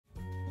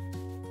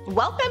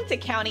Welcome to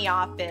County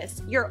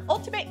Office, your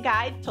ultimate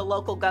guide to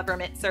local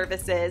government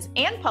services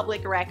and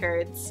public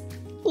records.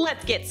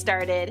 Let's get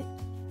started.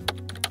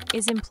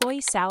 Is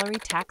employee salary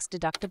tax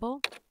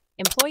deductible?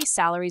 Employee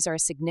salaries are a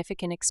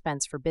significant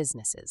expense for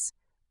businesses.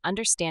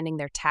 Understanding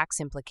their tax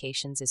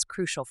implications is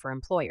crucial for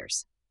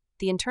employers.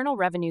 The Internal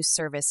Revenue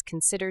Service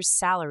considers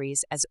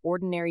salaries as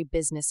ordinary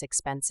business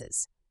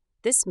expenses.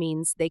 This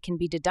means they can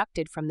be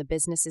deducted from the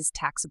business's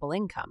taxable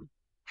income.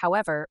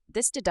 However,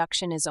 this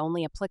deduction is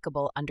only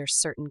applicable under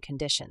certain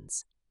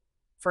conditions.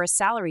 For a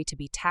salary to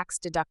be tax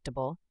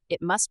deductible,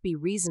 it must be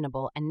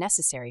reasonable and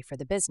necessary for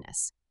the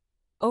business.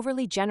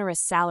 Overly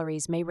generous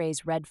salaries may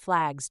raise red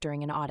flags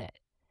during an audit.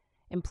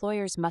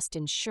 Employers must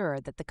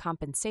ensure that the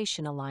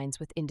compensation aligns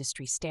with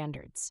industry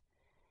standards.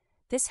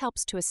 This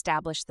helps to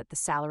establish that the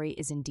salary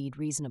is indeed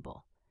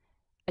reasonable.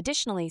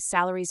 Additionally,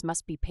 salaries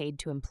must be paid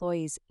to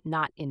employees,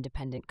 not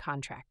independent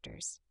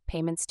contractors.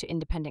 Payments to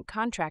independent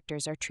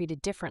contractors are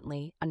treated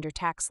differently under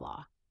tax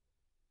law.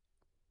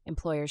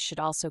 Employers should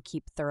also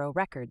keep thorough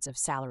records of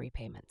salary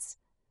payments.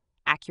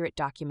 Accurate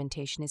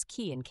documentation is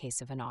key in case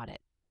of an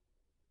audit.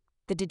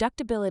 The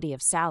deductibility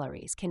of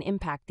salaries can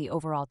impact the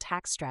overall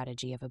tax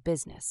strategy of a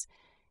business.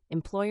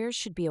 Employers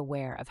should be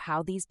aware of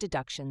how these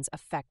deductions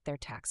affect their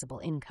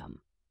taxable income.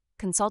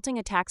 Consulting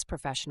a tax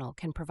professional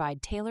can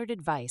provide tailored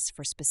advice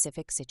for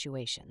specific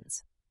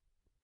situations.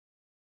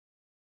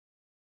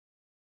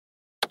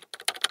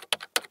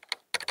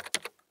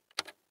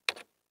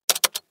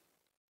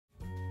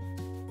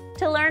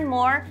 To learn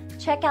more,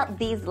 check out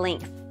these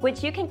links,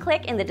 which you can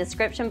click in the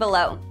description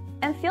below.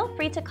 And feel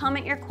free to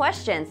comment your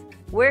questions.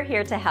 We're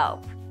here to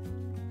help.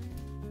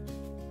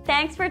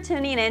 Thanks for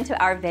tuning in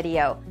to our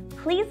video.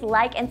 Please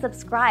like and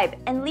subscribe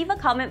and leave a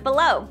comment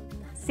below.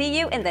 See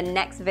you in the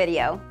next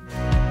video.